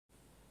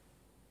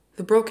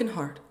The Broken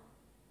Heart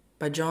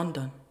by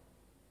Donne.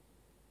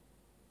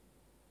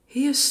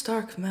 He is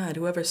stark mad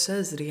whoever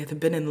says that he hath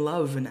been in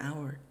love an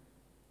hour.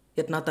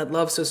 Yet not that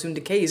love so soon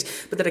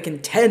decays, but that it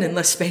can 10 in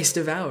less space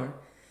devour.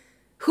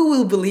 Who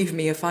will believe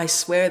me if I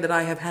swear that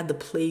I have had the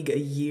plague a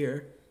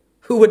year?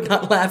 Who would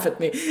not laugh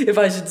at me if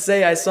I should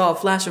say I saw a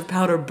flash of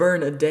powder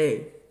burn a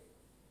day?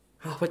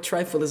 Oh, what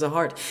trifle is a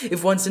heart,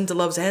 if once into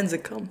love's hands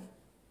it come?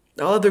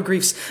 All other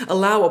griefs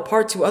allow a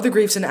part to other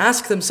griefs, and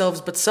ask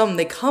themselves but some.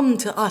 They come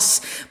to us,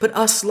 but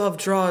us love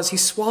draws. He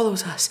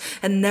swallows us,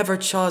 and never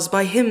chaws.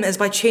 By him, as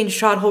by chain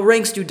shot, whole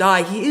ranks do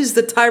die. He is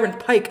the tyrant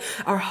pike,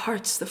 our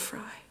hearts the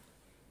fry.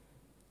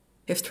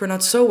 If 'twere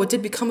not so, what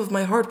did become of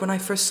my heart when I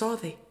first saw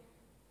thee?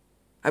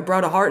 I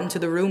brought a heart into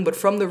the room, but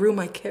from the room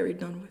I carried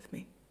none with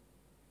me.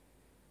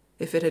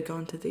 If it had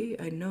gone to thee,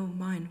 I know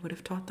mine would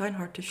have taught thine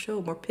heart to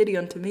show more pity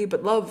unto me.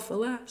 But love,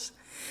 alas,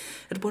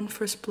 at one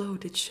first blow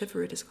did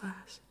shiver it as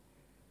glass.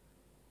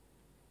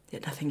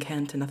 Yet nothing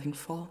can to nothing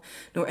fall,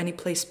 nor any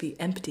place be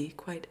empty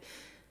quite.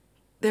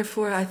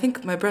 Therefore I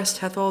think my breast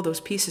hath all those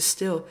pieces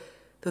still,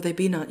 though they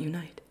be not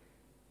unite.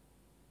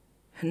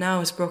 And now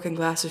his broken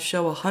glasses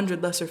show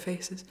 100 lesser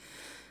faces.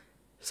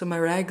 So my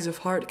rags of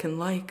heart can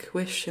like,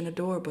 wish, and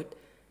adore, but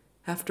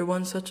after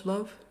one such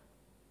love,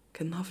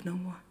 can love no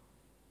more.